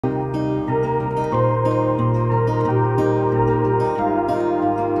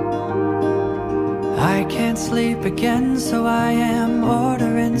I can't sleep again, so I am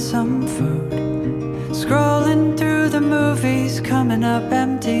ordering some food. Scrolling through the movies, coming up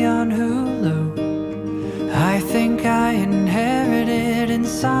empty on Hulu. I think I inherited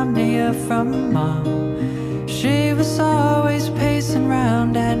insomnia from Mom. She was always pacing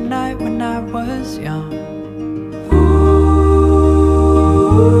round at night when I was young.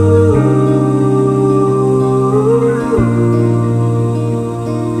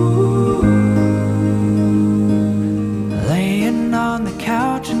 Laying on the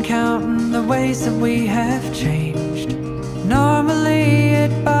couch and counting the ways that we have changed. Normally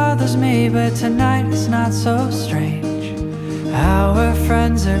it bothers me, but tonight it's not so strange. Our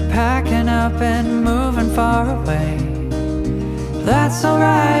friends are packing up and moving far away. That's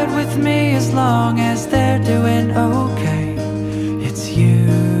alright with me as long as they're doing okay. It's you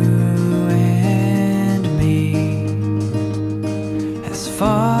and me, as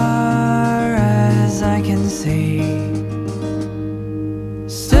far as I can see.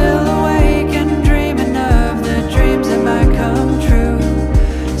 Still awake and dreaming of the dreams that might come true.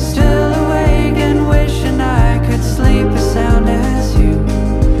 Still awake and wishing I could sleep as sound as you.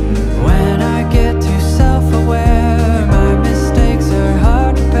 When I get too self-aware, my mistakes are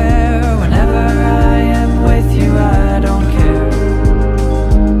hard to bear. Whenever I am with you, I don't care.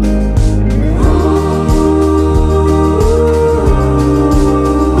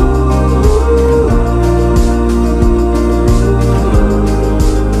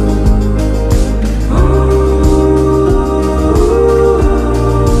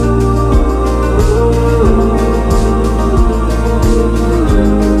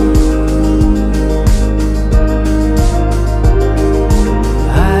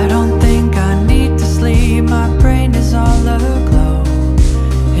 I don't think I need to sleep, my brain is all aglow.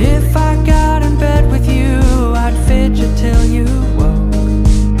 If I got in bed with you, I'd fidget till you woke.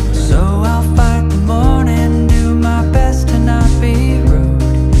 So I'll fight the morning, do my best to not be rude.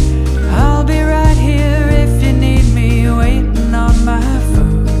 I'll be right here if you need me, waiting on my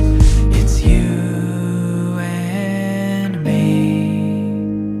food. It's you and me,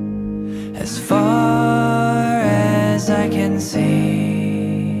 as far as I can see.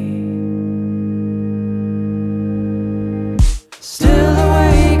 Still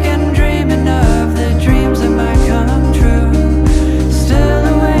awake and dreaming of the dreams that might come true. Still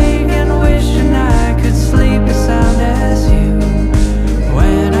awake and wishing I could sleep as sound as you.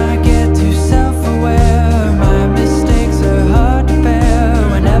 When I get too self-aware, my mistakes are hard to bear.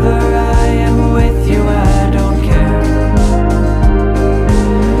 Whenever I am with you, I don't care.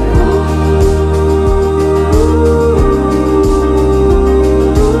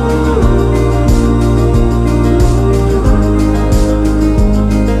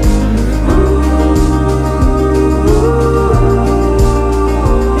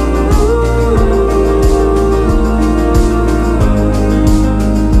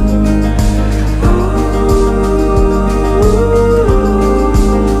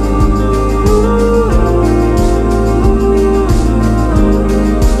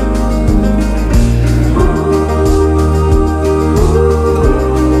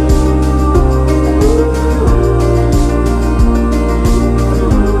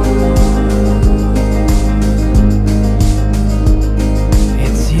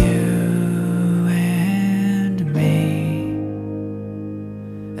 It's you and me,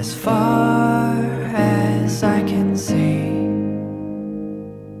 as far as I can see.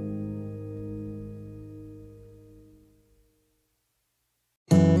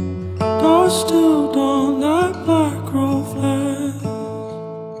 Doors still don't like black crow flies.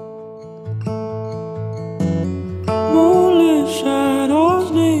 Moonlit shadows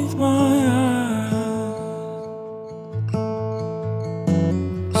neath my eyes.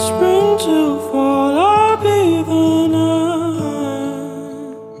 Spring to fall, I'll be the night.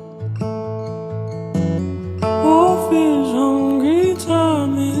 Wolf is hungry,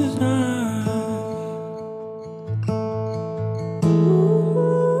 time is night.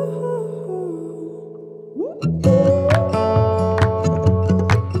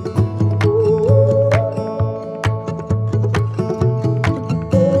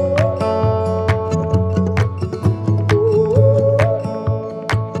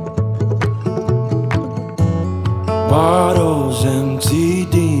 Bottles empty,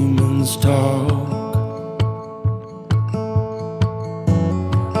 demons talk.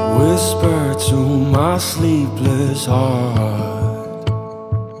 Whisper to my sleepless heart.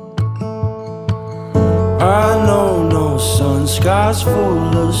 I know no sun, sky's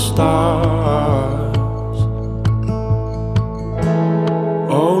full of stars.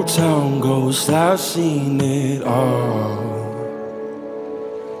 Old town ghost, I've seen it all.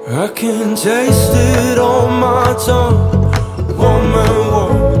 I can taste it on my tongue. Warm and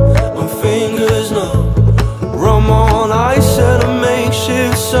warm, my fingers numb. Rum on ice at a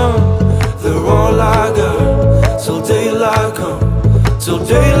makeshift sun. They're all I got till daylight come. Till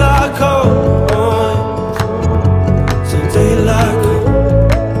daylight come. Till daylight come.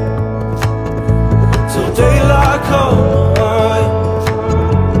 Till daylight come.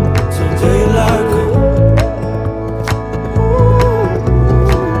 Till daylight come.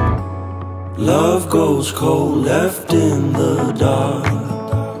 Love goes cold, left in the dark.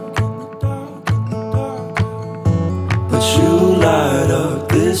 But you light up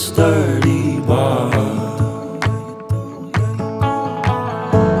this dirty bar.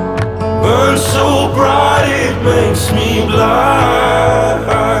 Burn so bright it makes me blind.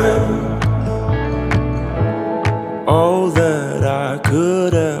 All that I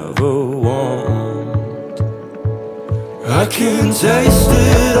could ever want. I can taste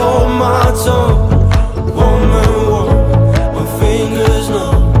it on my tongue. Warm and warm, my fingers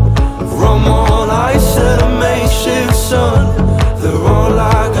numb. Rum on ice at a makeshift sun. They're all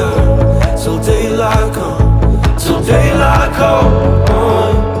I got till daylight come. Till daylight come.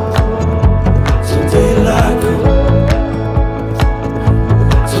 Till daylight come.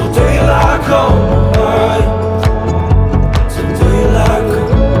 Till daylight come. Till daylight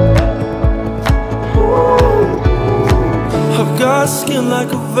come. I've got skin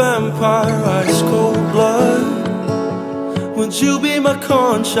like a vampire, ice cold blood. Would you be my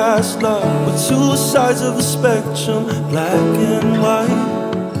contrast, love? With two sides of the spectrum, black and white.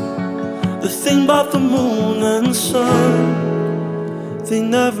 The thing about the moon and sun, they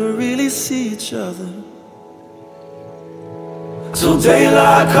never really see each other. Till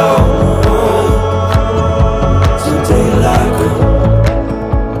daylight come. Till daylight come.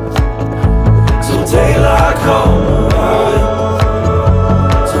 Till daylight come.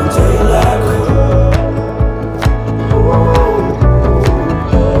 Till daylight come.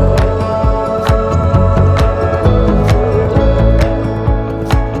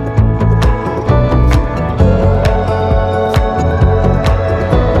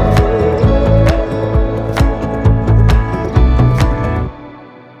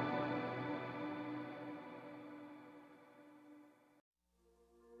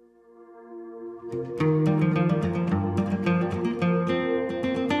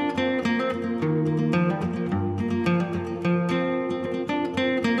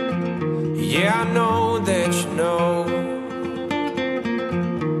 Yeah, I know that you know.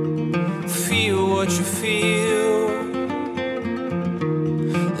 Feel what you feel.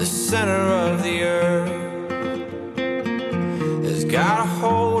 The center of the earth has got a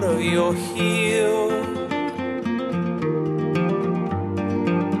hold of your heel.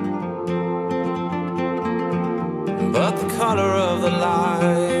 But the color of the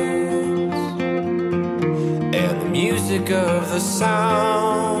lights and the music of the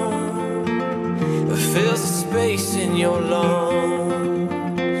sound fills the space in your lungs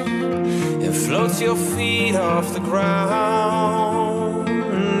and floats your feet off the ground.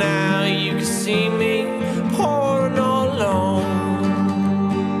 Now you can see me pouring all alone.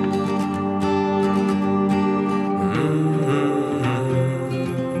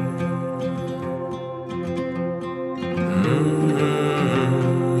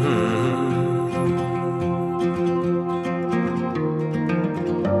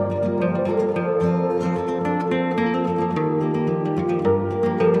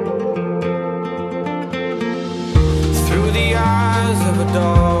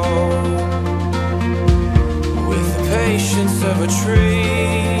 With the patience of a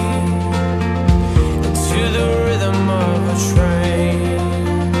tree, into the rhythm of a train,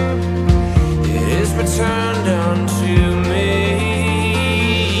 it is returned unto me.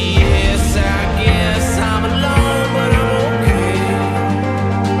 Yes, I guess I'm alone, but I'm okay.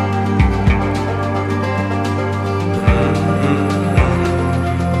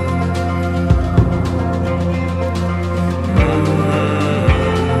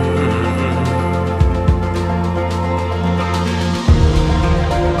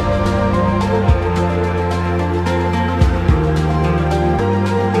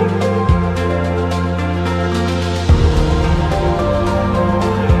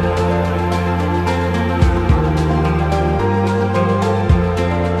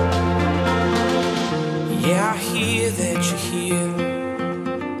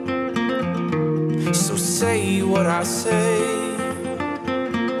 I say,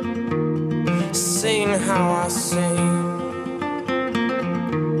 sing how I sing,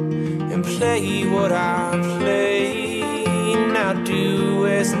 and play what I play. Now do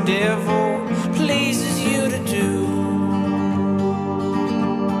as the devil pleases you to do.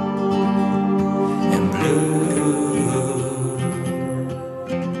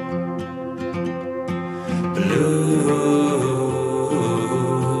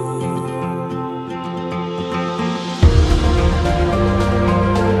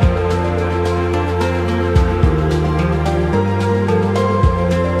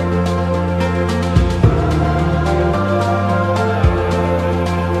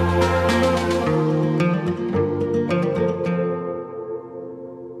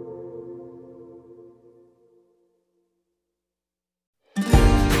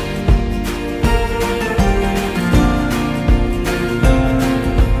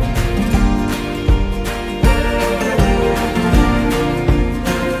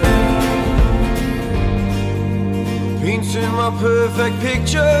 perfect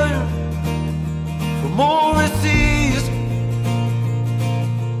picture from overseas.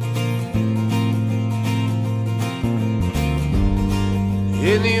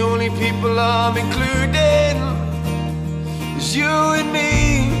 And the only people I'm including is you and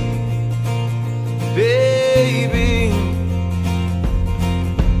me, baby.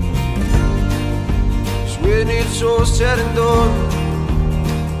 So when it's all said and done,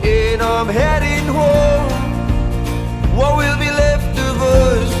 and I'm heading home, what will be left of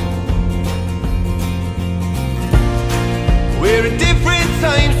us? We're in different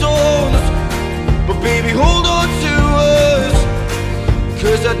time zones, but baby, hold on to us,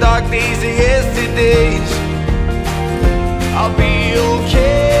 'cause the dark days are yesterdays. I'll be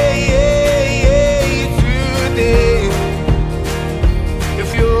okay today, if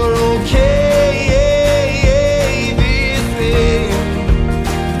you're okay this way.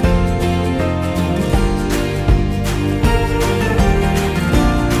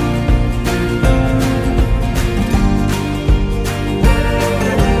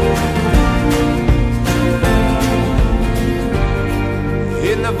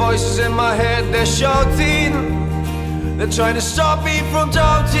 The voices in my head, they're shouting, they're trying to stop me from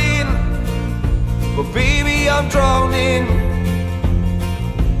doubting, but baby, I'm drowning.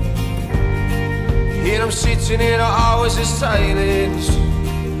 And I'm sitting in hours of silence,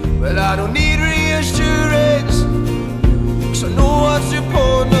 but I don't need reassurance, 'cause I know what's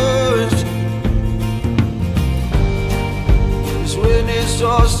upon us. 'Cause when it's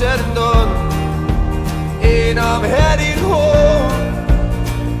all said and done, and I'm heading home,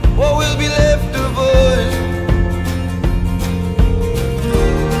 what will be left of us?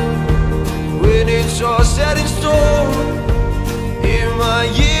 When it's all set in stone, and my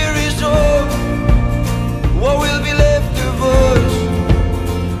year is up, what will be left of us?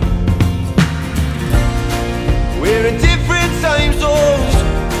 We're in different time zones,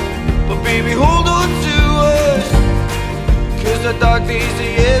 but baby, hold on to us, 'cause the dark days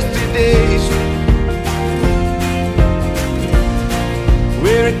are yesterdays.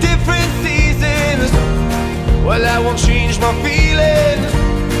 We're in different seasons, well, I won't change my feelings.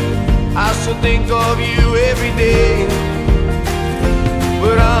 I still think of you every day,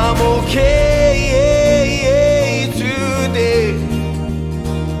 but I'm okay today,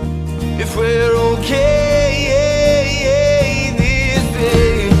 if we're okay this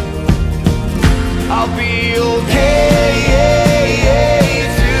day. I'll be okay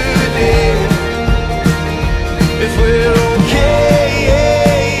today, if we're okay.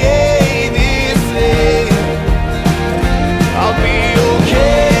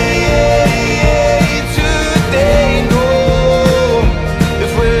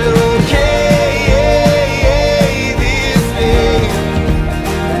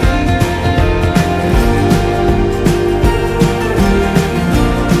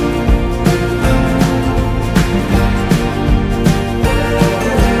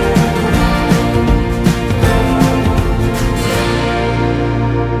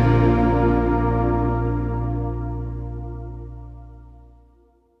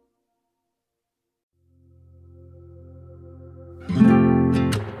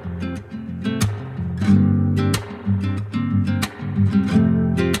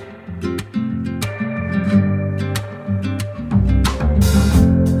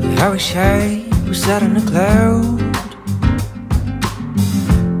 I wish I was sat on a cloud,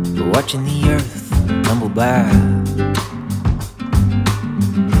 watching the earth tumble by.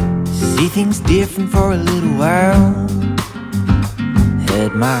 See things different for a little while.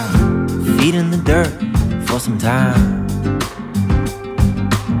 Had my feet in the dirt for some time.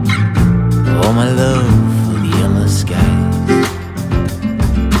 All my love for the endless skies.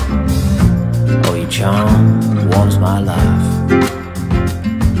 Oh, your charm warms my life.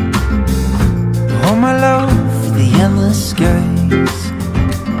 All my love for the endless skies.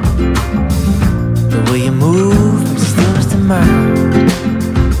 The way you move brings stillness to mind.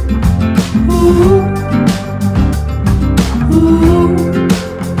 Ooh, ooh,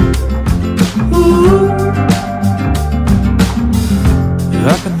 ooh. You're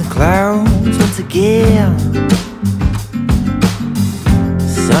up in the clouds once again.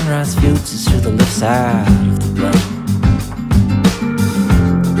 Sunrise filters through the left side of the plane,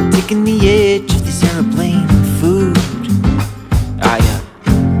 taking the edge of this aeroplane food.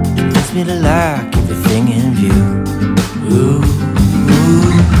 Convince me to like everything in view. Ooh,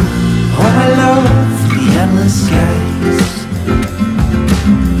 ooh. All my love for the endless skies.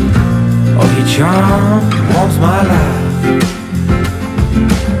 Oh, your charm warms my life.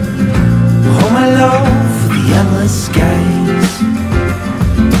 All my love for the endless skies.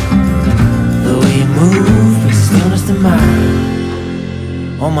 The way you move brings stillness to mind.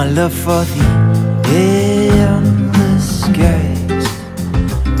 love for the endless skies.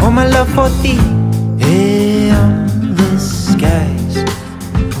 Oh, my love for the endless skies.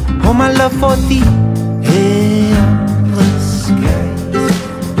 Oh, my love for the endless skies.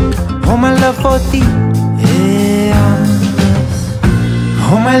 Oh, my love for the endless.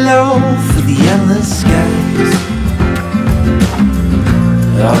 Oh, my love for the endless skies.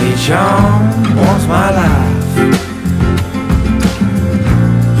 All your charm warms my life.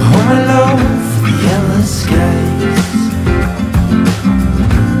 Oh, my love for the endless skies.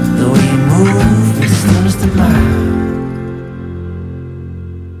 The way you move is stillness to mine.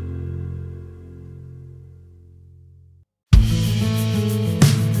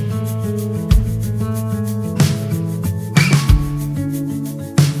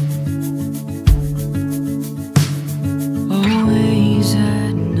 Always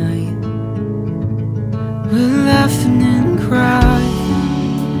at night, we're laughing and crying,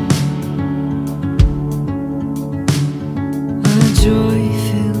 a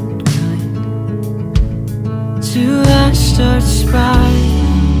joy-filled kind, till I start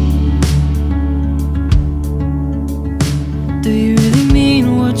spying. Do you really mean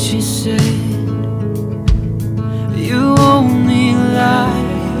what you said? You only lie,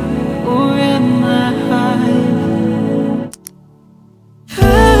 or am I high?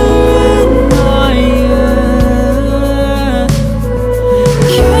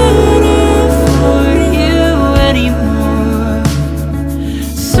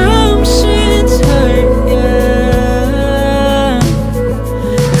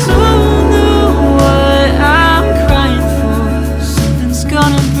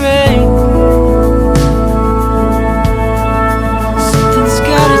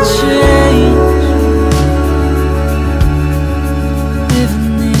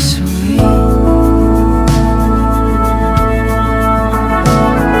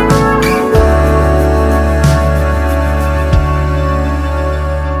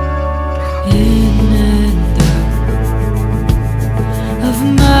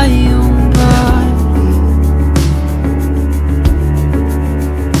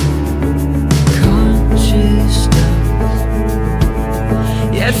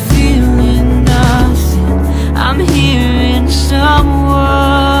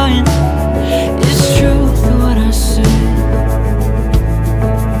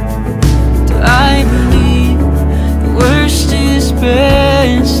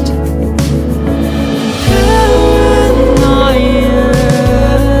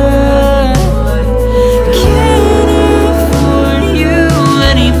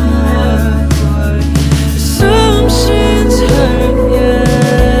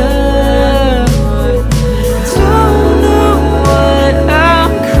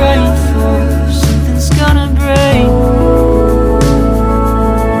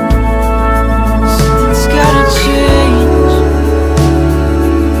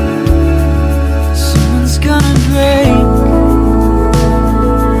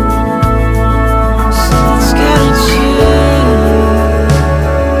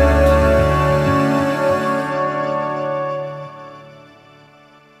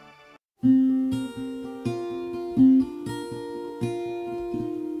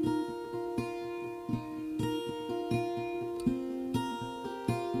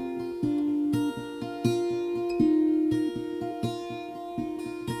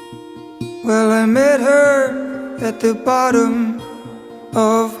 Well, I met her at the bottom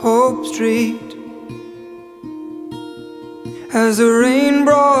of Hope Street as the rain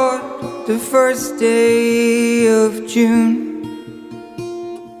brought the first day of June.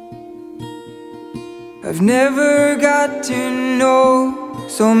 I've never got to know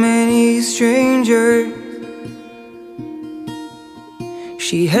so many strangers.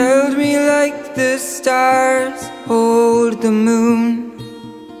 She held me like the stars hold the moon.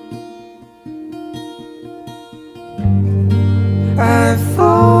 I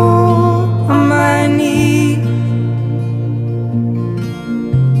fall on my knees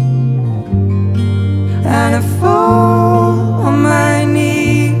and I fall on my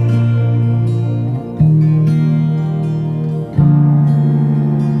knees.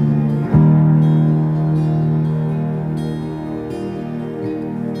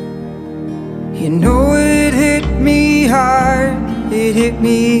 You know it hit me hard, it hit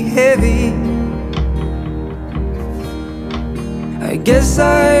me heavy. I guess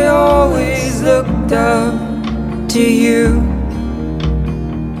I always looked up to you.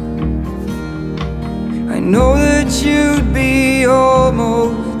 I know that you'd be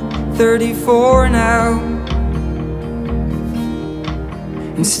almost 34 now.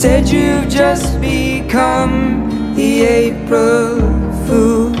 Instead you've just become the April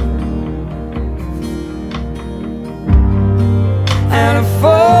Fool. and I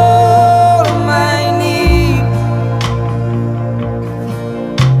fall on my knees,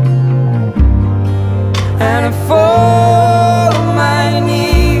 and I fall on my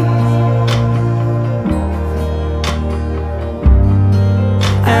knees,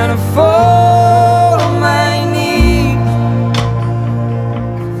 and I fall on my knees,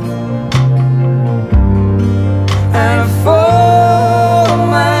 and I fall on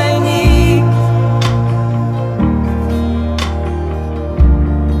my knees.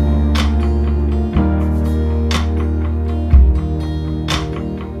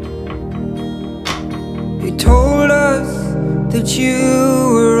 They told us that you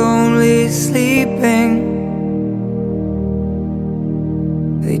were only sleeping.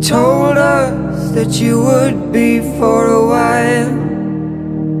 They told us that you would be for a while.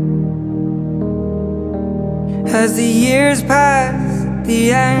 As the years pass,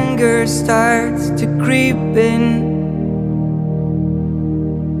 the anger starts to creep in.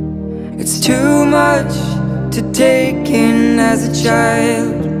 It's too much to take in as a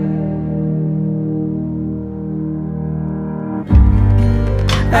child.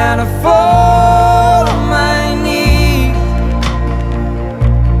 And I fall on my knees,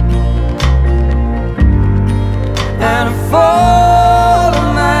 and I fall on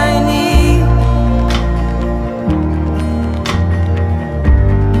my knees,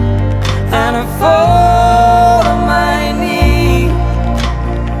 and I fall on my knees,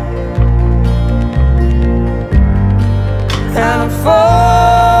 and I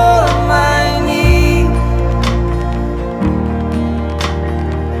fall on my knees.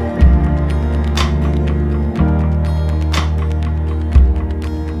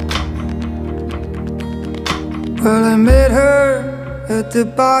 Well, I met her at the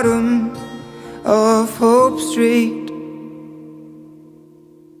bottom of Hope Street.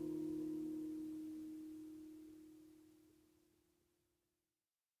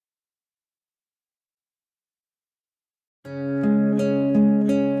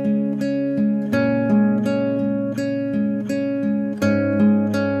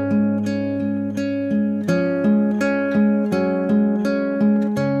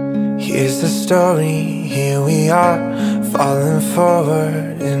 Here's the story, here we are, falling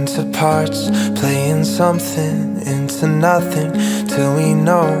forward into parts, playing something into nothing, till we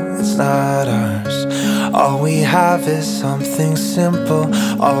know it's not ours. All we have is something simple,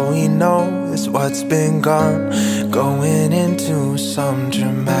 all we know is what's been gone, going into some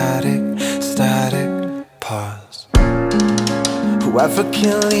dramatic, static pause. Whoever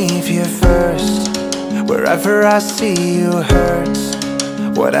can leave here first, wherever I see you hurts,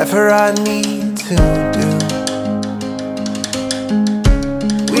 whatever I need to do.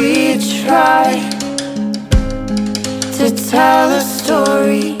 We try to tell a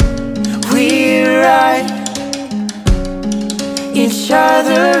story, we write each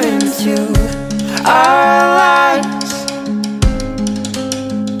other into our lives,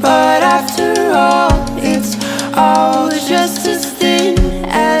 but after all, it's all just as thin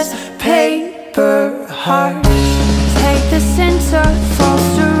as paper hearts. Take the center, false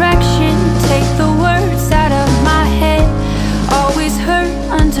direction. Take the words out of my head. Always hurt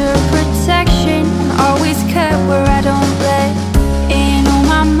under protection. Always cut where I don't let in. Oh,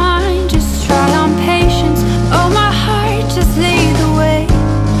 my mind, just try on patience. Oh, my heart, just lead the way.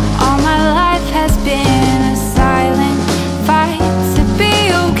 All my life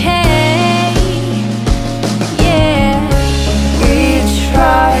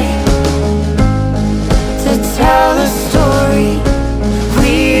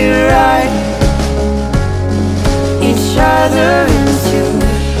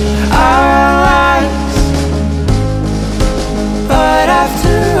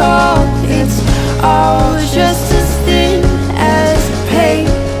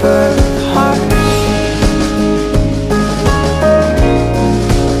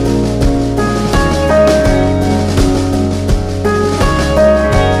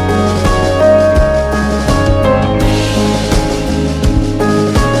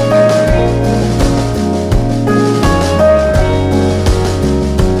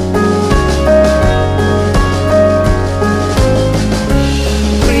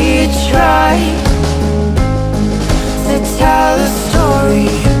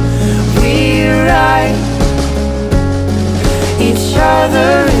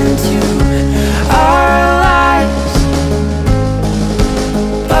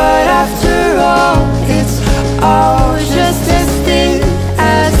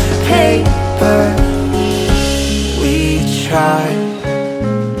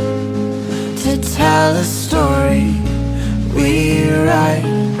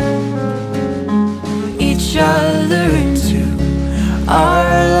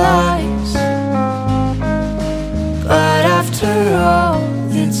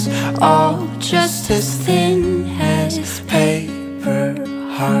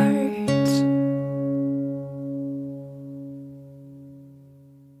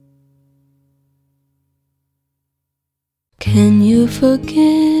Can you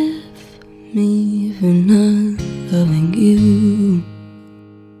forgive me for not loving you?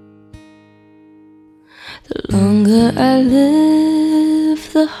 The longer I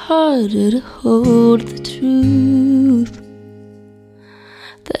live, the harder to hold the truth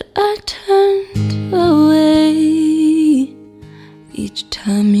that I turned away each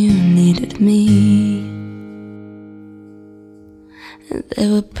time you needed me. And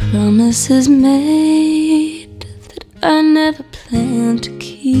there were promises made that I never planned to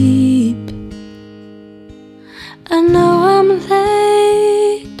keep. I know I'm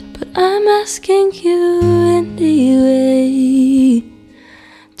late, but I'm asking you anyway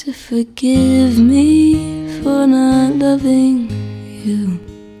to forgive me for not loving you.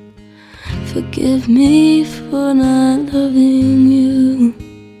 Forgive me for not loving you.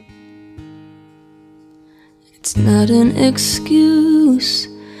 It's not an excuse,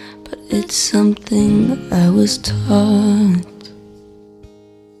 but it's something I was taught.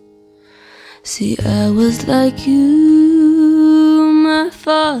 See, I was like you, my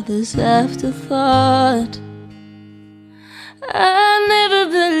father's afterthought. I never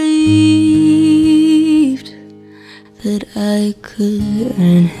believed that I could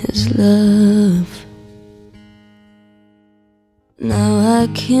earn his love. Now I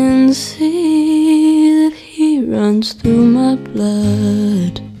can see that he runs through my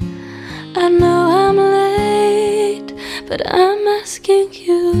blood. I know I'm late, but I'm asking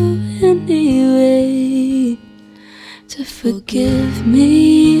you anyway to forgive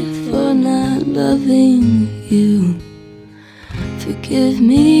me for not loving you. Forgive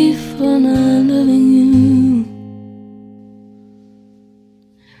me for not loving you.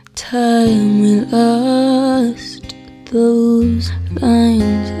 Time we lost, those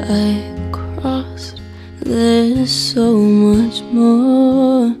lines I crossed. There's so much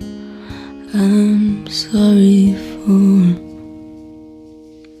more I'm sorry for.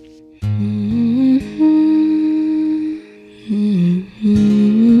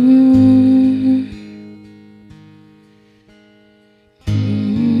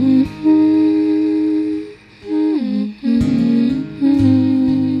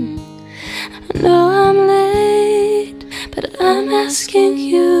 I know I'm late, but I'm asking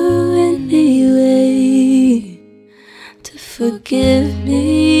you anyway to forgive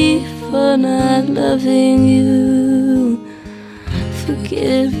me for not loving you.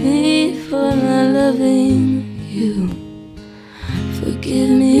 Forgive me for not loving you. Forgive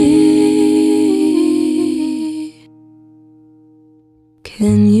me.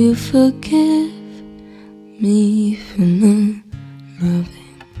 Can you forgive me for not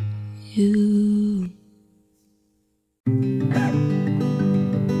loving you?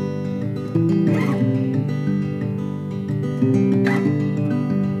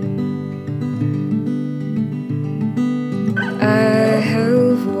 I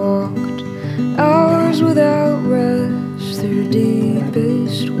have walked hours without rest through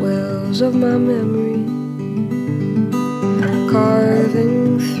deepest wells of my memory,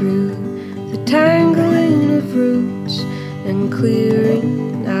 carving through the tangling of roots and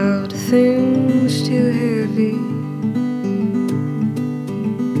clearing out things too heavy.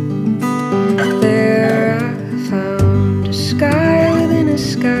 There I found a sky within a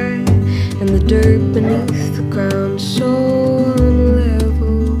sky, and the dirt beneath the ground so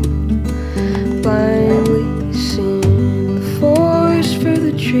unleveled, blindly seeing the forest for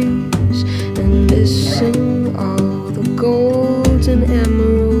the trees and missing all the golds and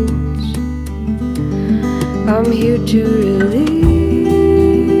emeralds. I'm here to release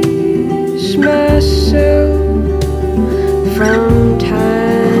myself from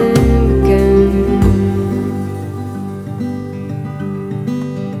time again.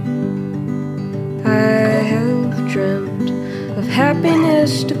 I have dreamt of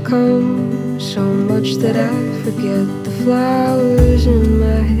happiness to come, so much that I forget the flowers in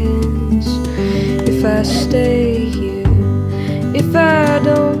my hands. If I stay here, if I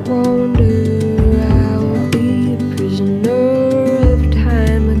don't wander, I will be a prisoner of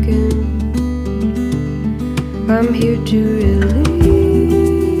time again. I'm here to release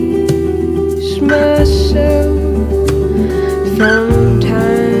myself from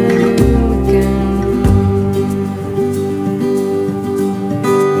time again.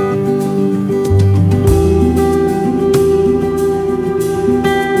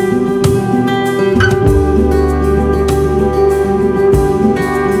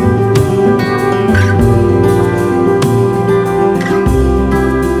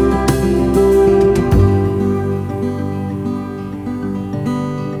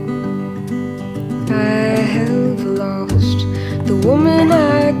 Woman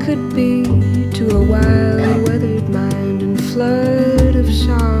I could be to a wild, weathered mind and flood of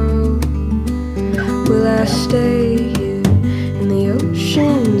sorrow? Will I stay here in the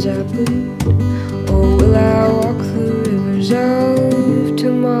oceans I bleed, or will I walk the rivers of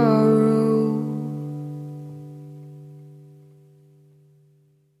tomorrow?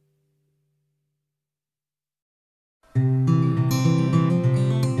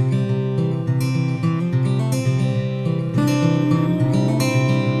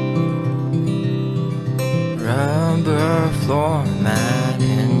 Rubber floor mat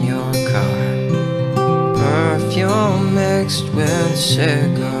in your car, perfume mixed with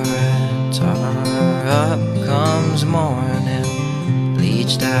cigarette tar. Up comes morning,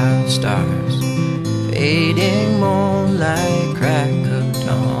 bleached out stars, fading moonlight, crack of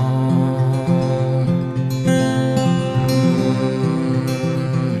dawn.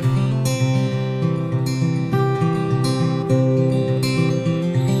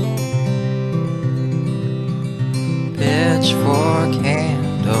 Pitchfork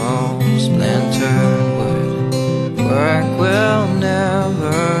handles, splintered wood. Work will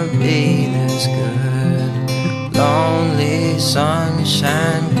never be this good. Lonely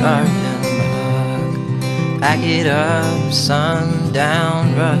sunshine, garden mug. Pack it up,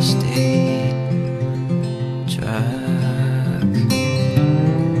 sundown, rusty truck.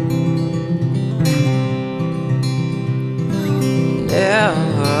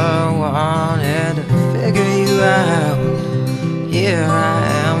 Never wanted to figure you out. Here I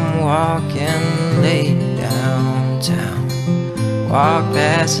am walking late downtown. Walk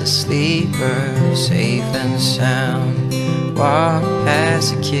past the sleeper, safe and sound. Walk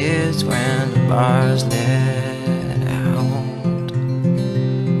past the kids when the bars let out.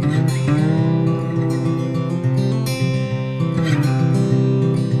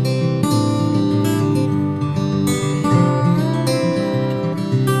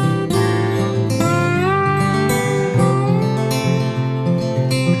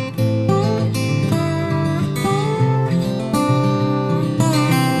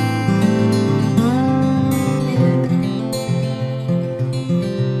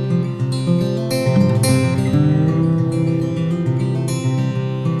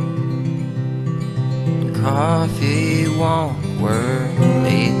 Coffee won't work,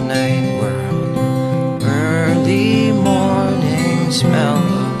 late night world. Early morning smell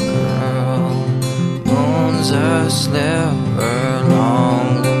of girl. Moon's a sliver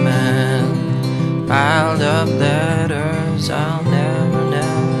along the man. Piled up letters I'll never,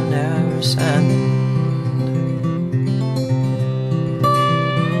 never, never send.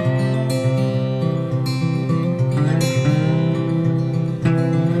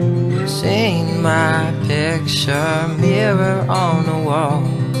 Seen my picture, mirror on the wall.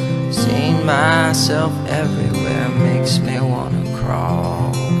 Seen myself everywhere, makes me wanna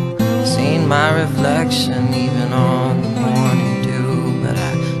crawl. Seen my reflection even on the morning dew, but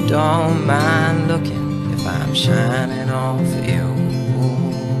I don't mind looking if I'm shining off you.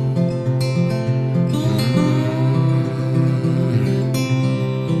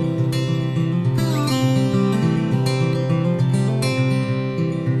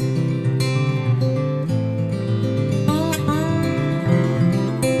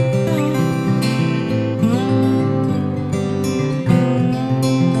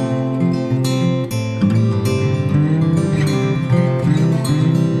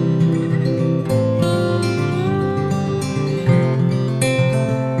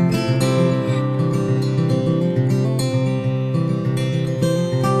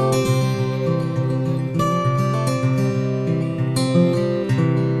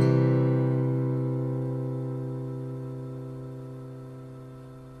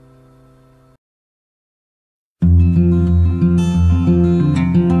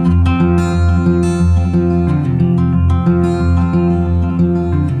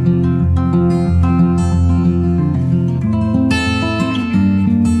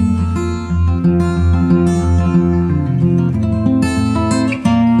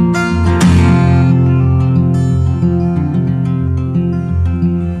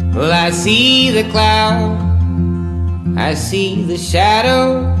 I see the cloud, I see the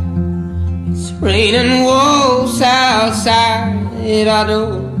shadow. It's raining wolves outside our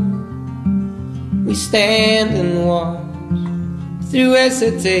door. We stand and watch through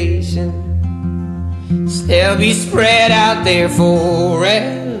hesitation. They'll be spread out there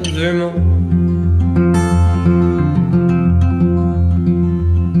forevermore.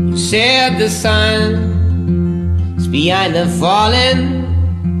 You said the sun is behind the fallen.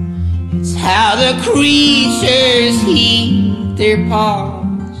 It's how the creatures heat their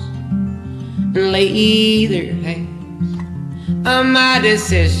paws and lay their hands on my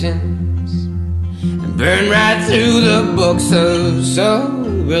decisions and burn right through the books of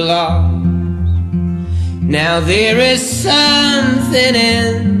sober laws. Now there is something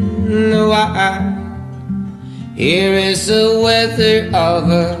in the wire. Here is the weather of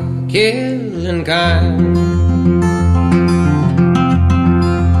a killing kind.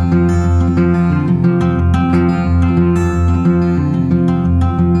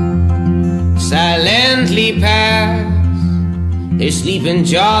 Silently pass, they're sleeping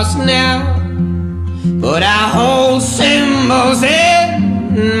just now, but I hold cymbals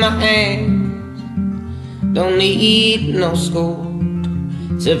in my hands. Don't need no score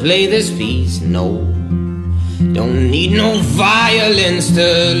to play this piece, no. Don't need no violence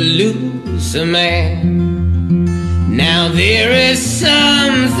to lose a man. Now there is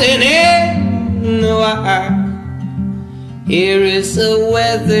something in the wire. Here is the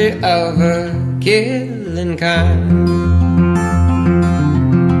weather of a killing kind.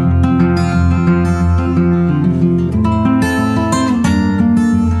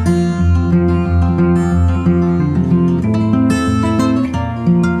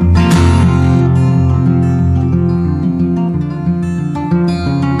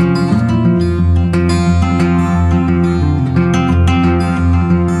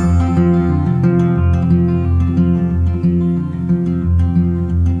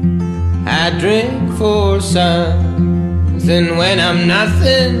 Drink for something when I'm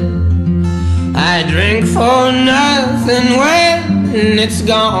nothing. I drink for nothing when it's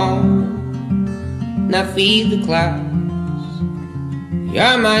gone. Now feed the clouds,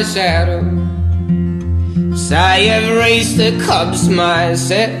 you're my shadow. So I have raced the cubs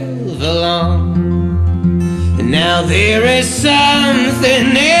myself along. And now there is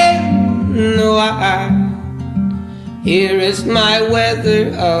something in the wire. Here is my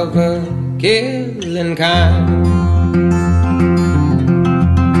weather of a killing kind.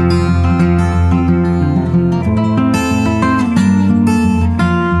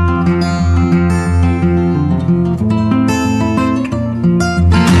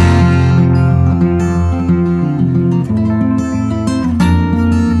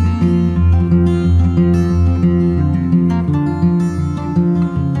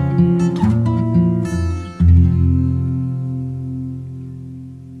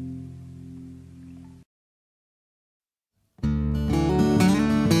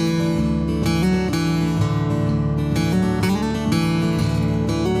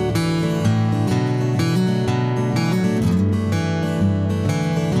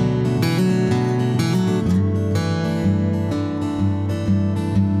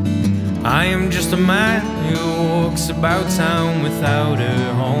 I am just a man who walks about town without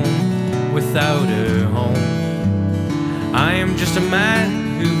a home, without a home. I am just a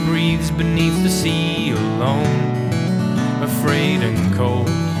man who breathes beneath the sea alone, afraid and cold,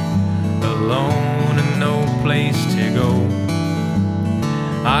 alone and no place to go.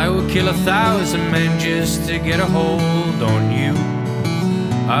 I will kill 1,000 men just to get a hold on you.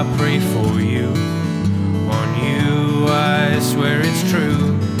 I pray for you, on you I swear it's true.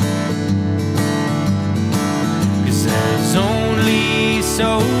 There's only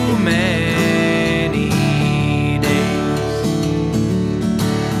so many days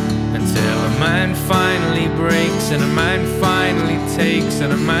until a man finally breaks, and a man finally takes,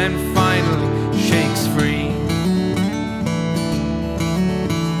 and a man finally shakes free.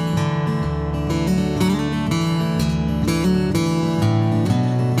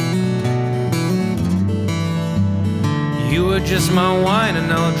 You are just my wine,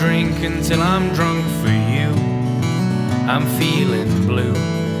 and I'll drink until I'm drunk for you. I'm feeling blue.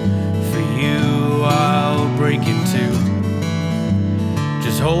 For you I'll break in two.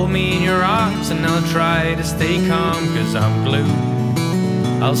 Just hold me in your arms and I'll try to stay calm, 'cause I'm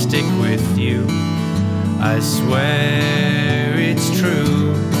glued. I'll stick with you, I swear it's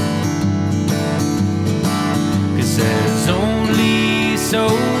true. 'Cause there's only so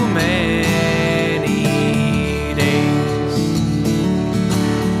many days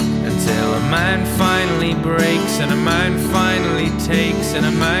until a man finally breaks, and a man finally takes, and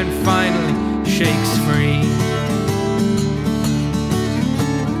a man finally shakes free.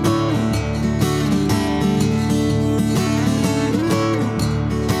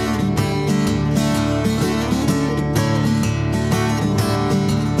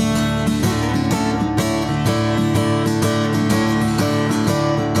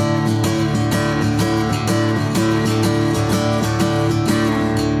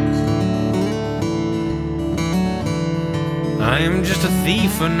 I am just a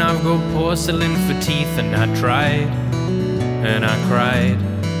thief and I've got porcelain for teeth, and I tried and I cried,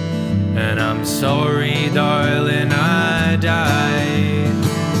 and I'm sorry darling I died.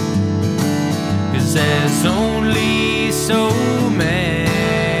 'Cause says only so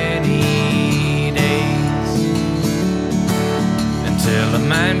many days until a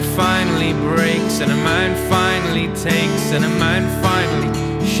man finally breaks and a man finally takes and a man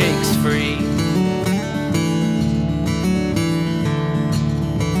finally shakes free.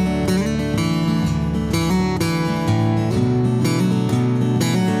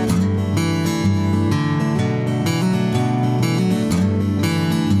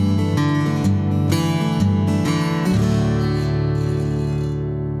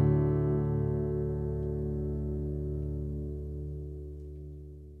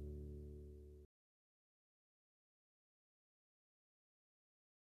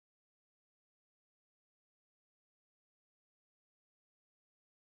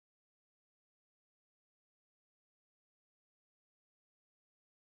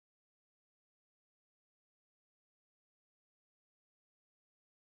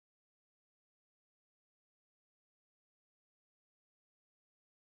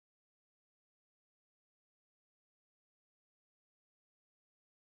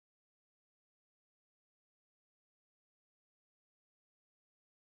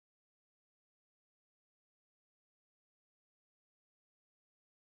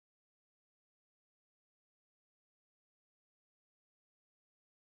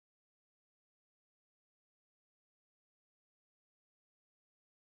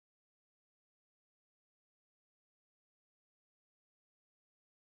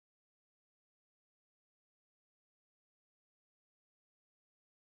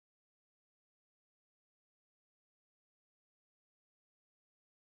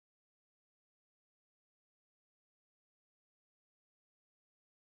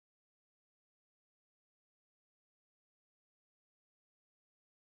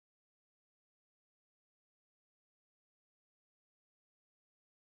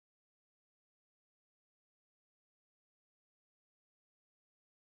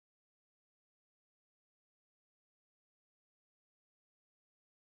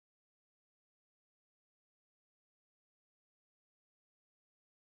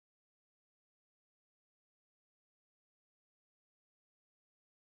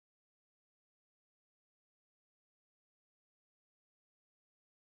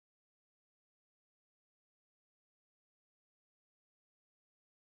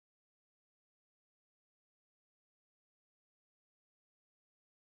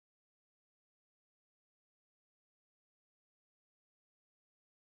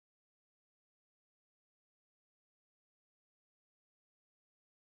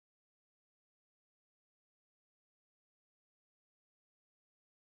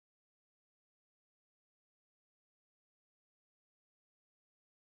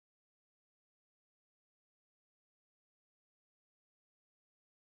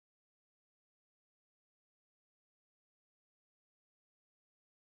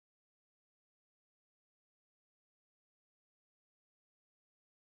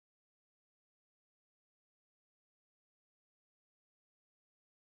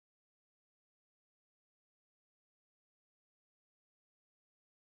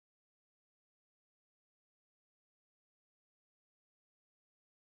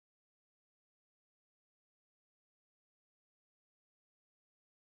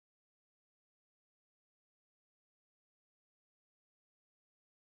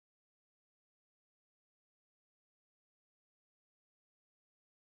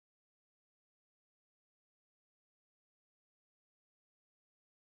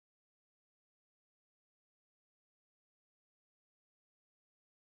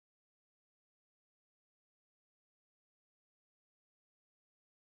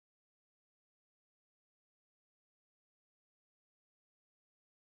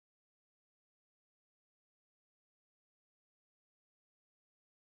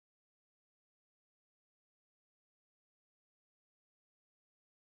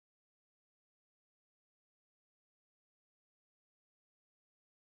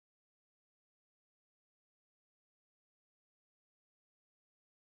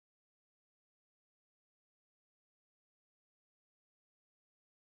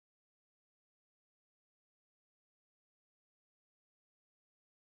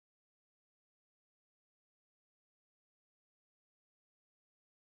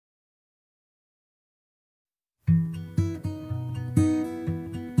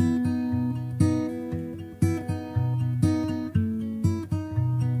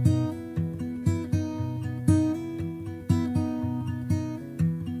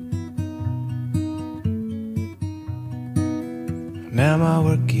 Now my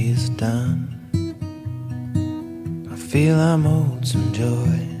work is done, I feel I'm owed some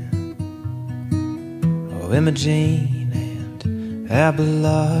joy. Imogene and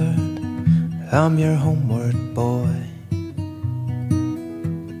Abelard, I'm your homeward boy.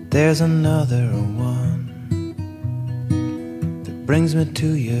 But there's another one that brings me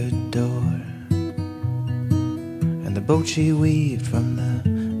to your door. And the boat she weaved from the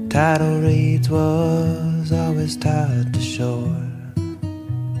tidal reeds was always tied to shore,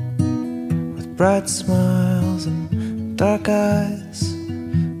 with bright smiles and dark eyes,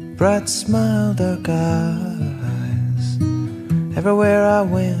 bright smile, dark eyes. Everywhere I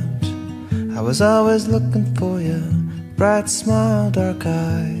went, I was always looking for you. Bright smile, dark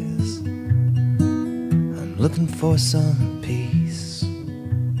eyes. I'm looking for some peace,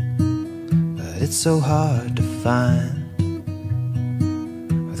 but it's so hard to find.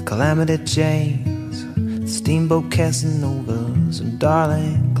 With Calamity Janes, Steamboat Casanovas, and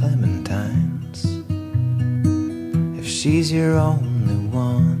darling Clementines, if she's your only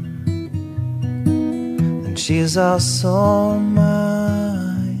one, then she is also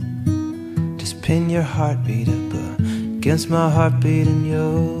mine. Just pin your heartbeat up against my heartbeat and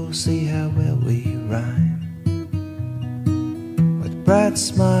you'll see how well we rhyme. With bright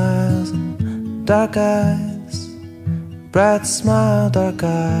smiles and dark eyes, bright smile, dark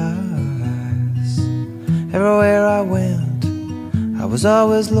eyes. Everywhere I went, I was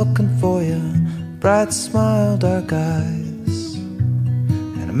always looking for you. Bright smile, dark eyes.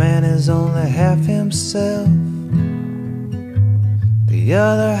 And a man is only half himself, the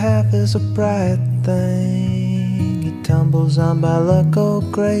other half is a bright thing. He tumbles on by luck or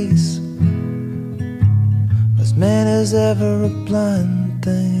grace, but man is ever a blind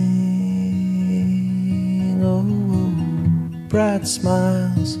thing. Oh, bright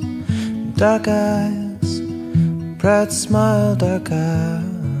smiles, dark eyes, bright smile, dark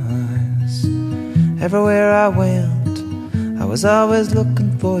eyes. Everywhere I went, I was always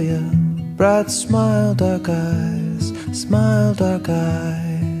looking for you. Bright smile, dark eyes, smile, dark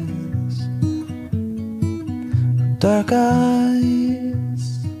eyes, dark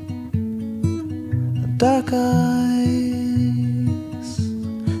eyes, dark eyes.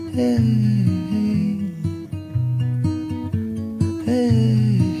 Hey, hey.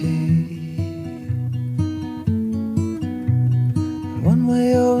 One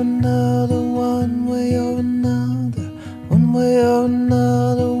way or another, one way or another, one way or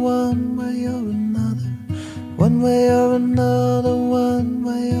another, one way or another, one way or another, one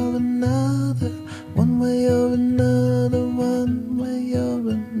way or another, one way or another, one way or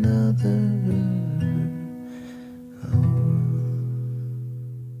another.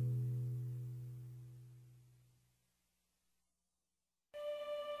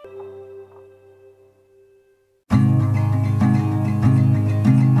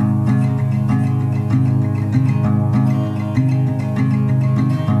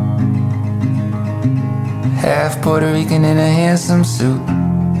 Half Puerto Rican in a handsome suit,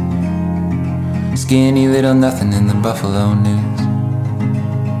 skinny little nothing in the Buffalo News.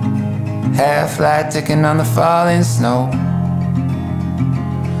 Half light ticking on the falling snow,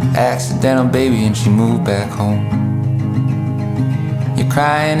 accidental baby and she moved back home. You're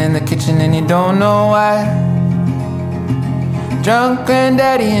crying in the kitchen and you don't know why. Drunk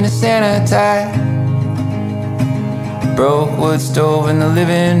granddaddy in a Santa tie, broke wood stove in the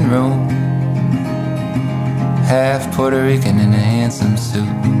living room. Half Puerto Rican in a handsome suit.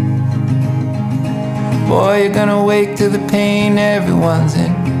 Boy, you're gonna wake to the pain everyone's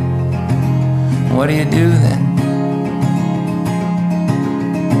in. What do you do then?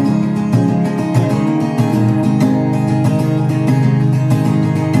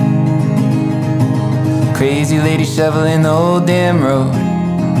 Crazy lady shoveling the old damn road,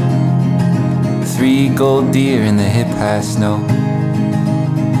 3 gold deer in the hip-high snow.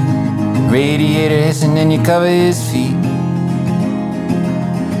 Radiator hissing and you cover his feet.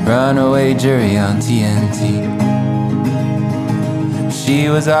 Runaway jury on TNT. She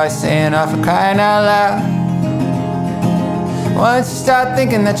was always saying off for crying out loud. Once you start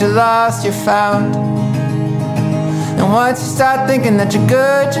thinking that you're lost, you're found. And once you start thinking that you're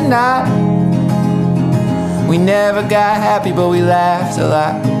good, you're not. We never got happy, but we laughed a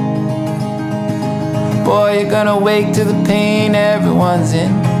lot. Boy, you're gonna wake to the pain everyone's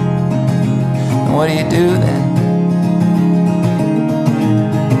in. What do you do then?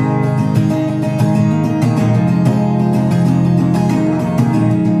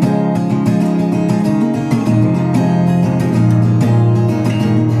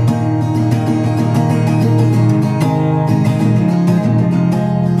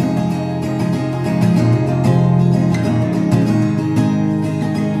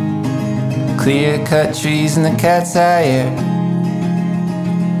 Clear-cut trees in the cat's eye air,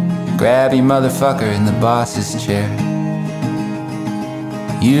 grabby motherfucker in the boss's chair.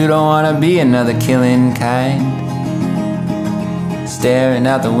 You don't wanna be another killing kind, staring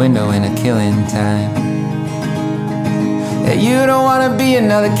out the window in a killing time. Yeah, you don't wanna be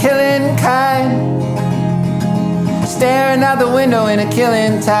another killing kind, staring out the window in a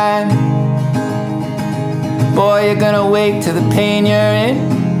killing time. Boy, you're gonna wake to the pain you're in.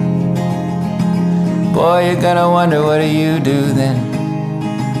 Boy, you're gonna wonder what do you do then.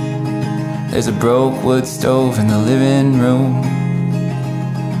 There's a broke wood stove in the living room,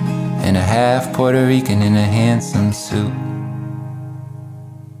 and a half Puerto Rican in a handsome suit.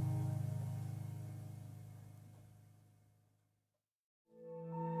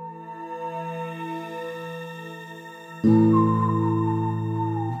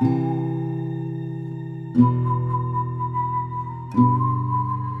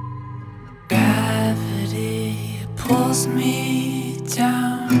 Gravity pulls me down.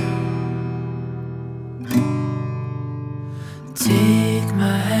 Take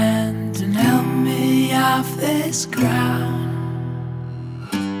my hand and help me off this ground.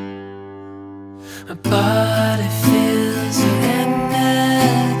 My body feels your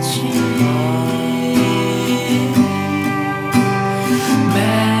energy.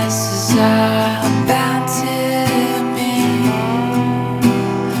 Masses are about to me.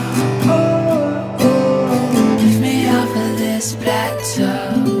 Lift me off of this plateau.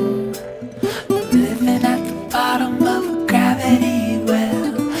 Living at the bottom of a gravity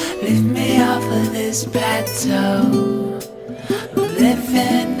well. Lift me off of this plateau.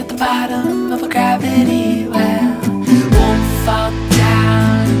 Living at the bottom of a gravity well. Won't fall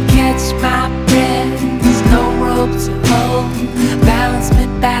down and catch my breath. There's no rope to hold. Balance me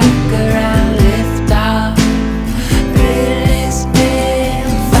back around. Lift off. Release me.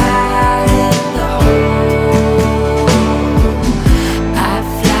 Fire in the hole. I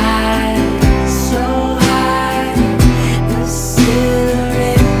fly so high. The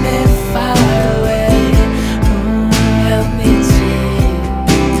silhouette me far away. Help me to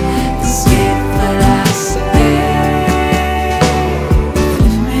escape velocity.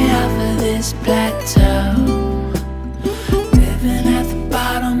 Lift me off of this plateau. Living at the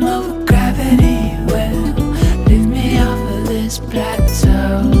bottom of a gravity well. Lift me off of this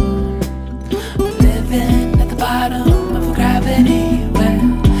plateau. Living at the bottom of a gravity well.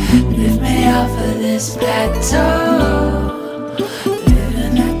 Lift me off of this plateau.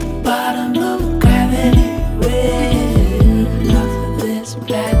 Living at the bottom of a gravity well. Off of this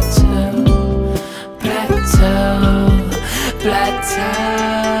plateau. Plateau.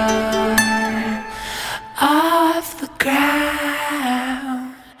 Off the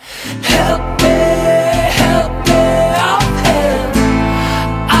ground. Help me off him.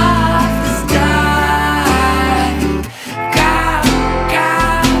 Off the sky. Go.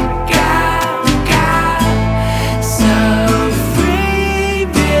 So free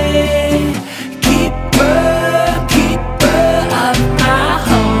me. Keeper of my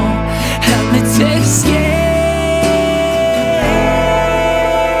home. Help me to escape.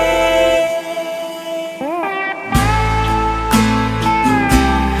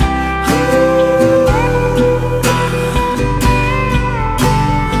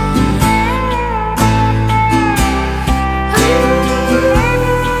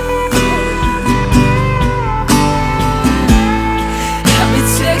 Help me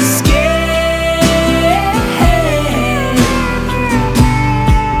to escape.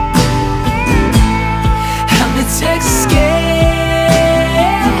 Help me to escape.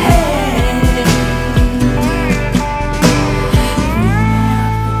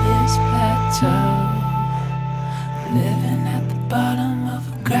 This plateau. Living at the bottom of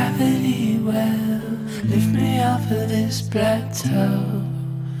a gravity well. Lift me off of this plateau.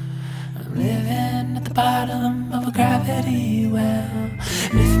 I'm living at the bottom of a gravity well.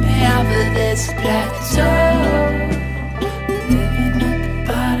 Lift me off of this plateau. Living at the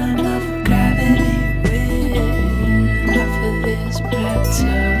bottom of a gravity well. Off of this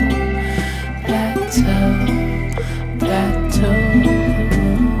plateau.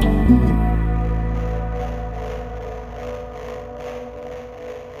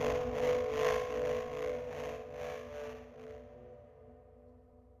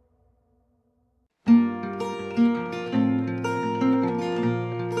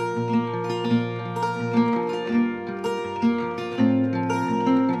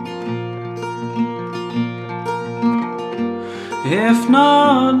 If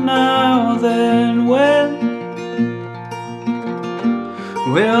not now, then when?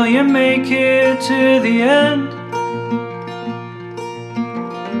 Will you make it to the end?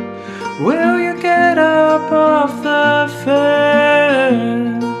 Will you get up off the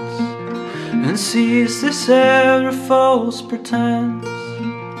fence? sees this air of false pretense.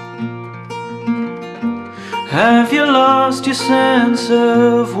 Have you lost your sense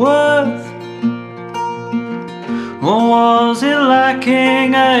of worth? Or was it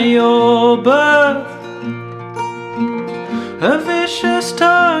lacking at your birth? A vicious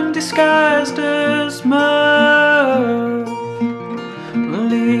tongue disguised as mirth will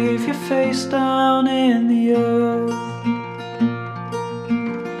leave you face down in the earth.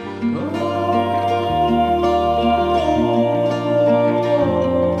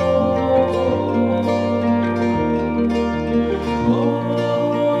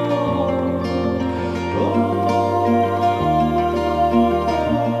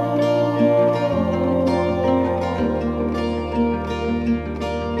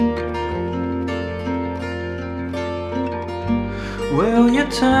 Will you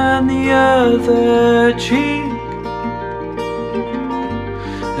turn the other cheek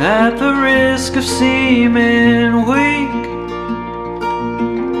at the risk of seeming weak?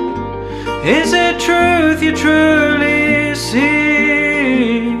 Is it truth you truly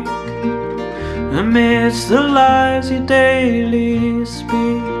seek amidst the lies you daily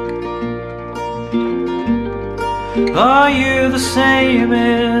speak? Are you the same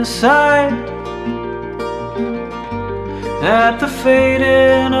inside at the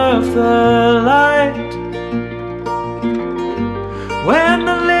fading of the light, when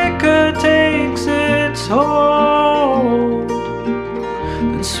the liquor takes its hold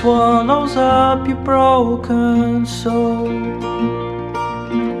and swallows up your broken soul?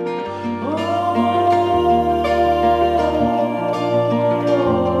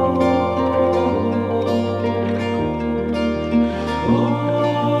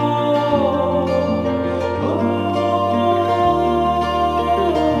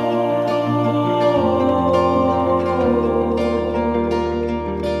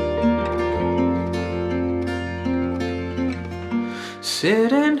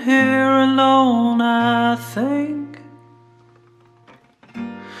 Sitting here alone, I think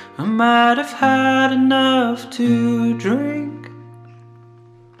I might have had enough to drink.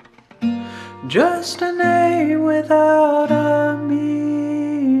 Just a name without a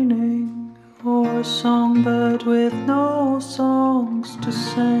meaning, or a songbird with no songs to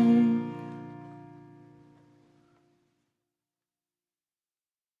sing.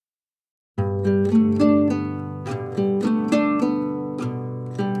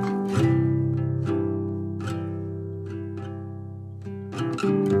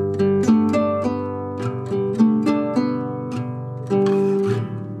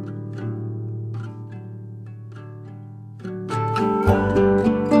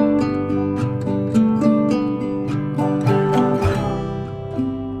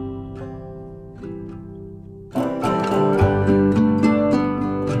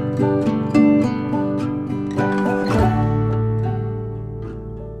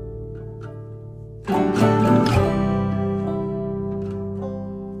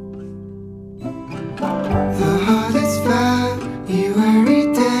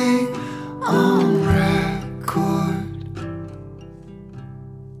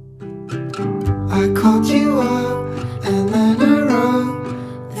 I called you up and then I wrote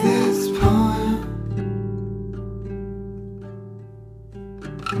this poem.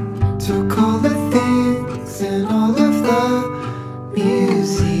 Took all the things in all of the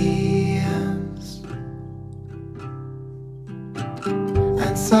museums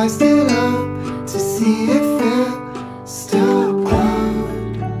and sized it up to see if it still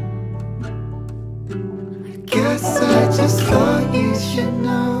glowed. I guess I just thought you should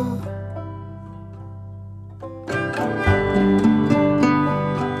know.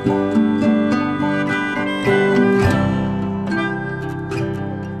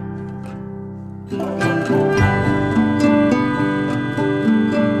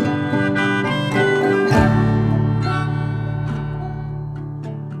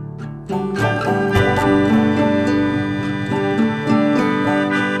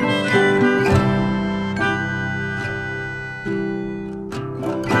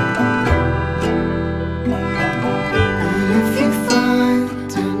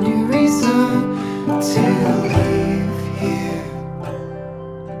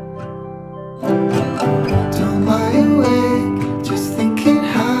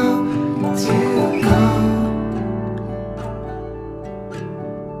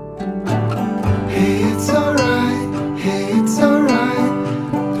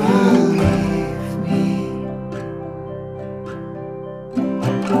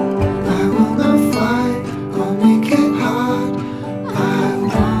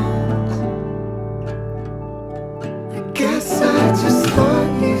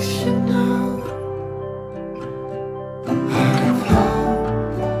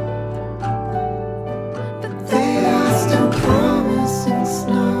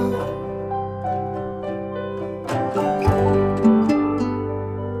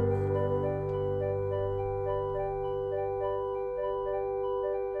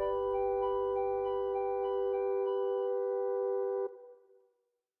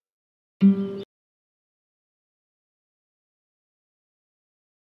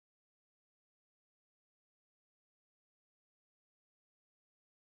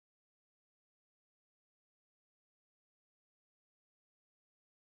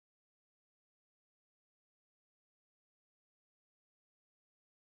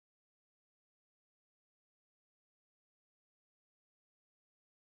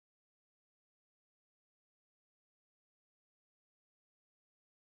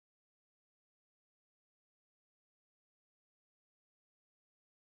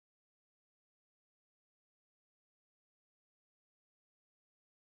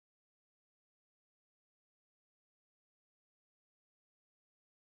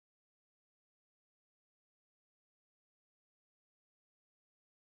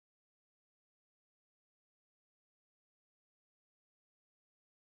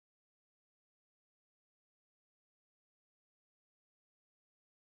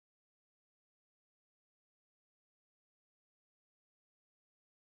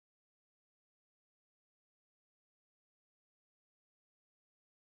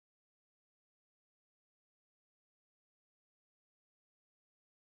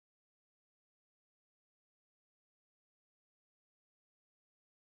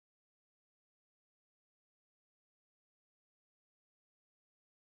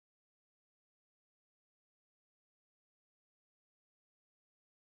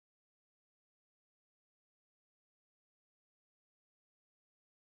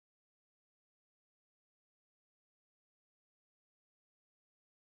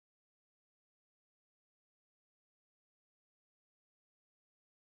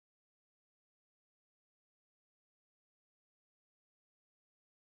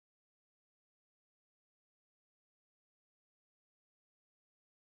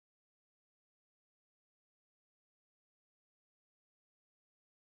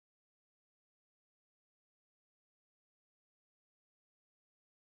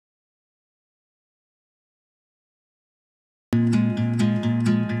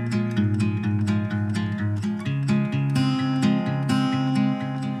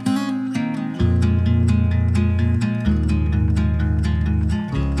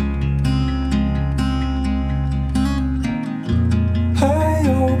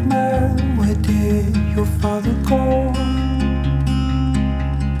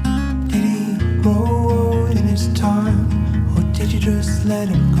 just let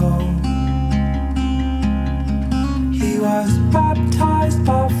him go. He was baptized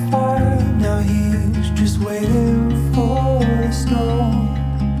by fire, now he's just waiting for the storm.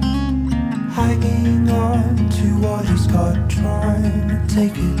 Hanging on to what he's got, trying to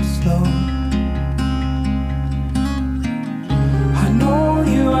take it slow. I know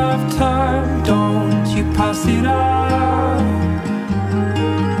you have time, don't you pass it up.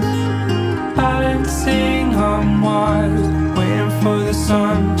 Balancing on wires, waiting for the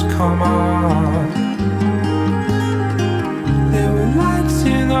sun to come up. There were lights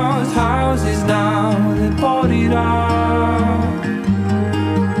in those houses, now they're boarded up.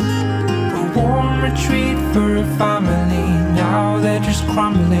 A warm retreat for a family, now they're just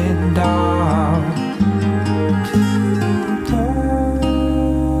crumbling down.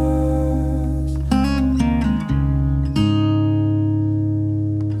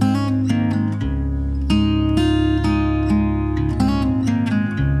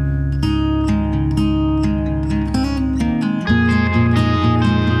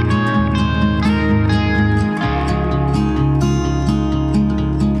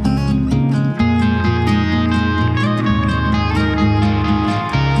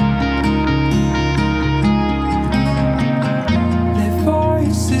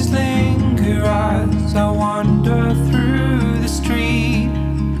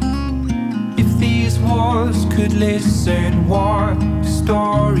 Could listen, what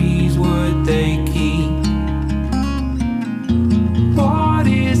stories would they keep? What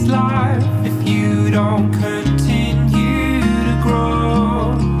is life if you don't continue to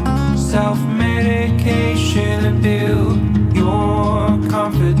grow? Self-medication and build your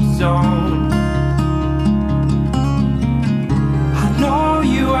comfort zone. I know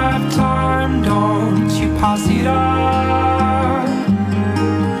you have time, don't you pass it up.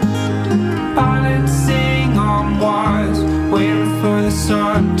 Balancing on wires, waiting for the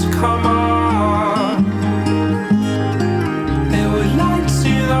sun to come on. There were lights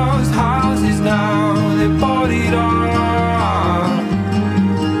in those houses, now they're boarded up.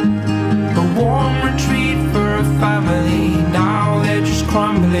 A warm retreat for a family, now they're just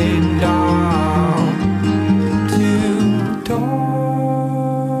crumbling down to dust.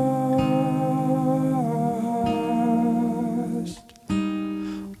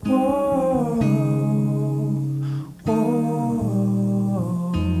 Whoa.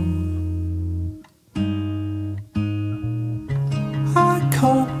 I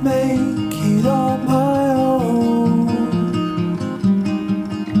can't make it on my own.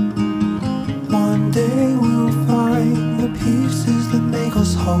 One day we'll find the pieces that make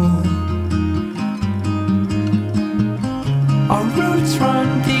us whole. Our roots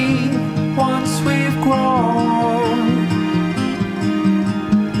run deep once we've grown.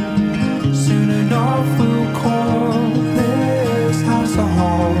 Soon enough we'll call this house a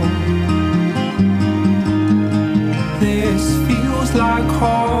home. This feels like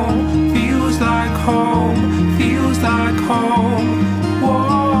home, feels like home, feels like home.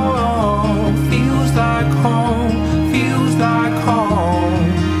 Whoa, feels like home, feels like home.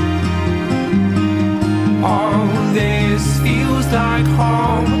 Oh, this feels like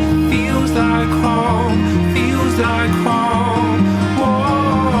home, feels like home, feels like home.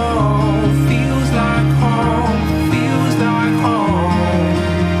 Whoa, feels like home, feels like home.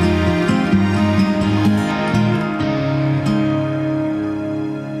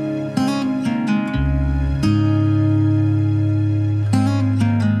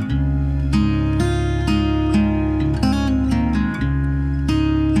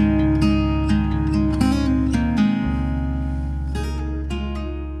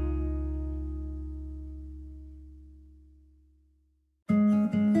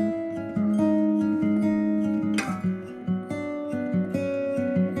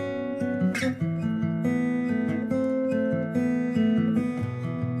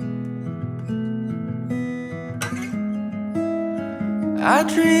 I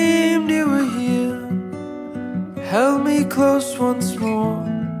dreamed you were here, held me close once more,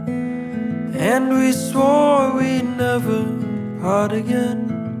 and we swore we'd never part again.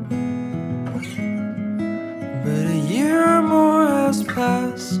 But a year or more has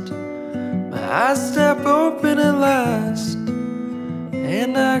passed, my eyes step open at last,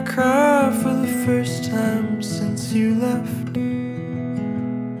 and I cry for the first time since you left.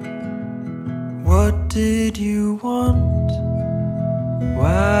 What did you want?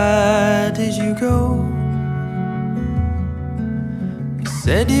 Why did you go? You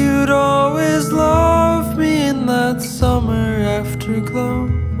said you'd always love me in that summer afterglow.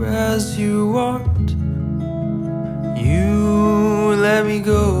 As you walked, you let me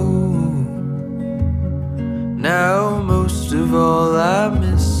go. Now most of all all, I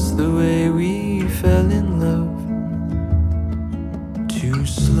miss the way we fell in love too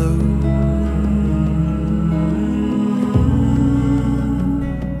slow.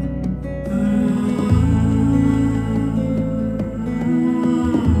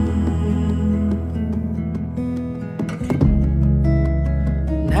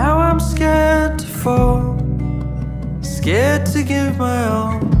 Now I'm scared to fall, scared to give my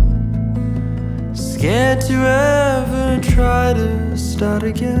all, scared to ever try to start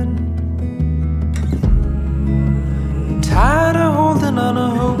again. Tired of holding on a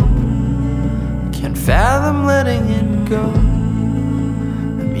hope, can't fathom letting it go.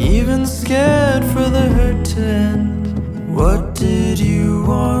 I'm even scared for the hurt to end. What did you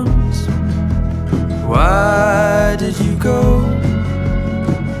want? Why did you go?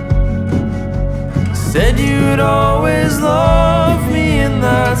 Said you'd always love me in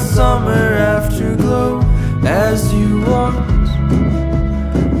that summer afterglow. As you walked,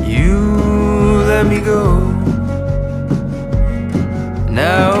 you let me go.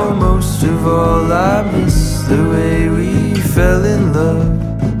 Now most of all, I miss the way we fell in love.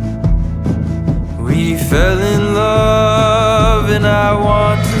 We fell in love, and I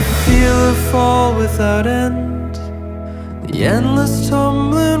want to feel a fall without end. The endless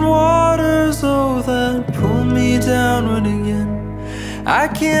tumbling waters, oh, that pull me downward again. I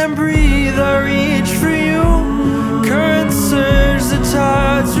can't breathe, I reach for you. Currents surge, the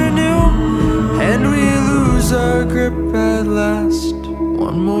tides renew, and we lose our grip at last.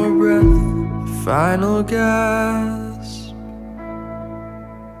 One more breath, final gasp.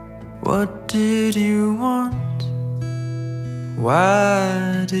 What did you want?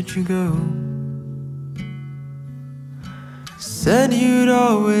 Why did you go? Said you'd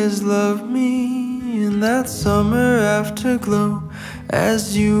always love me in that summer afterglow.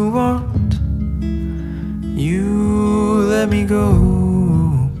 As you walked, you let me go.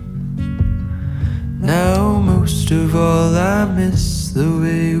 Now most of all, I miss the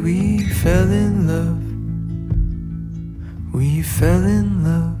way we fell in love. We fell in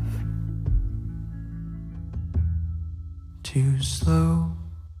love too slow.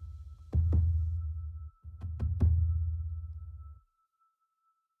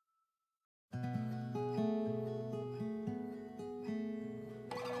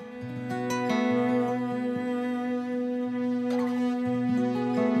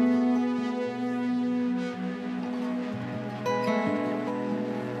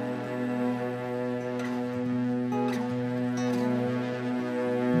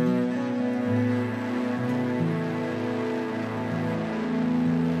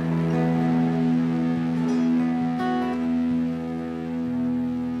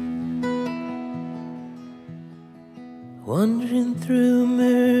 Wandering through a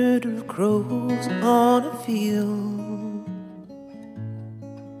murder of crows on a field,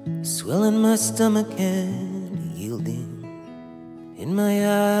 swelling my stomach and yielding in my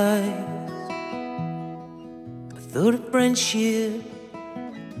eyes. I thought of friendship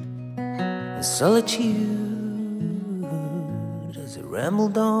and solitude as I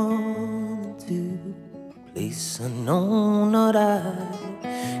rambled on to a place unknown. Not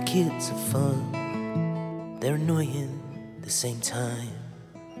I. Kids are fun, they're annoying at the same time.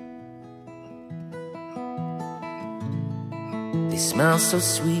 They smile so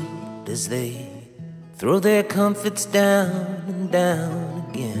sweet as they throw their comforts down and down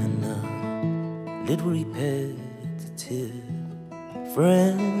again. A little repetitive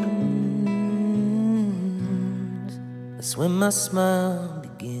friends. That's when my smile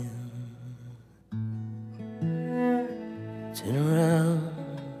begins. Turn around.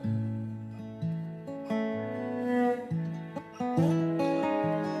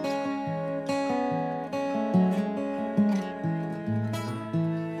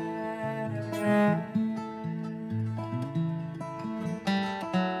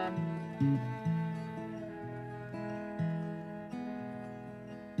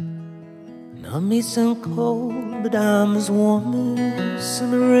 I may sound cold, but I'm as warm as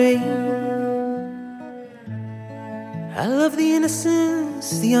summer rain. I love the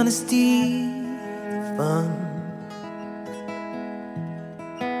innocence, the honesty, the fun.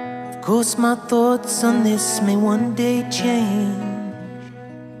 Of course my thoughts on this may one day change,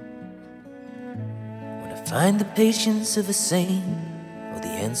 when I find the patience of a saint, or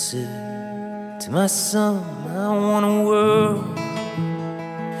the answer to my sum. I want a world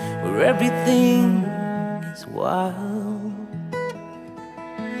where everything is wild,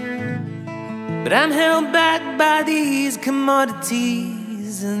 but I'm held back by these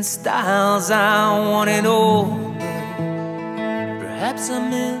commodities and styles. I want it all, but perhaps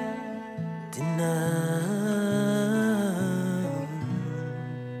I'm in denial.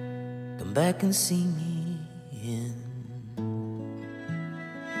 come back and see me in the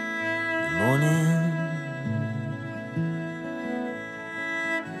morning.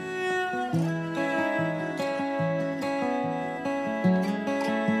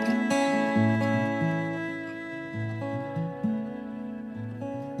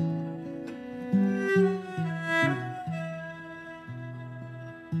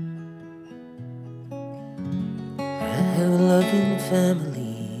 A loving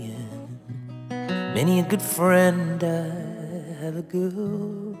family and many a good friend. I have a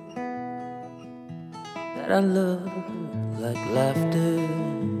girl that I love like laughter.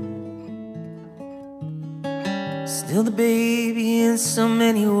 Still the baby in so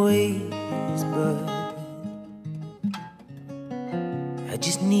many ways, but I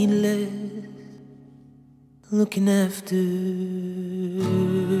just need less looking after.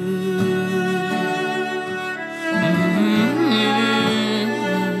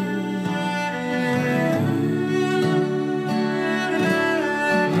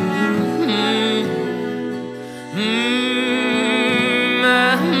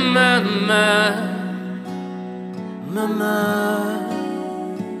 Mama,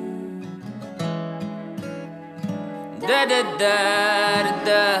 da da da da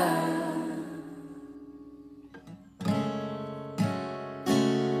da.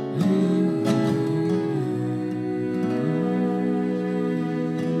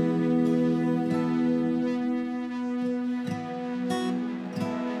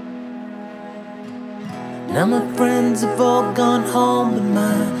 Now my friends have all gone home, but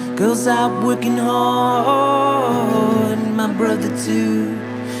my girl's out working hard. My brother too,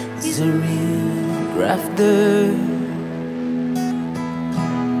 he's a real grafter.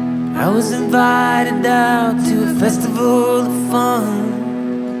 I was invited out to a festival of fun,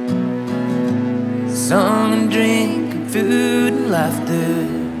 song and drink and food and laughter.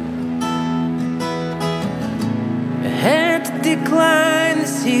 I had to decline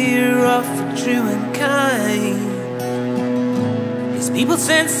this here offer, true and kind. These people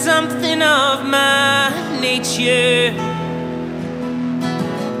sense something of my nature.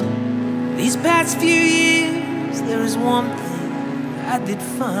 These past few years, there is one thing I did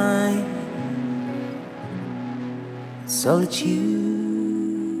find: solitude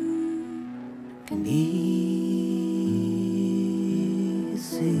can be a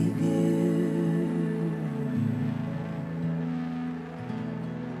savior.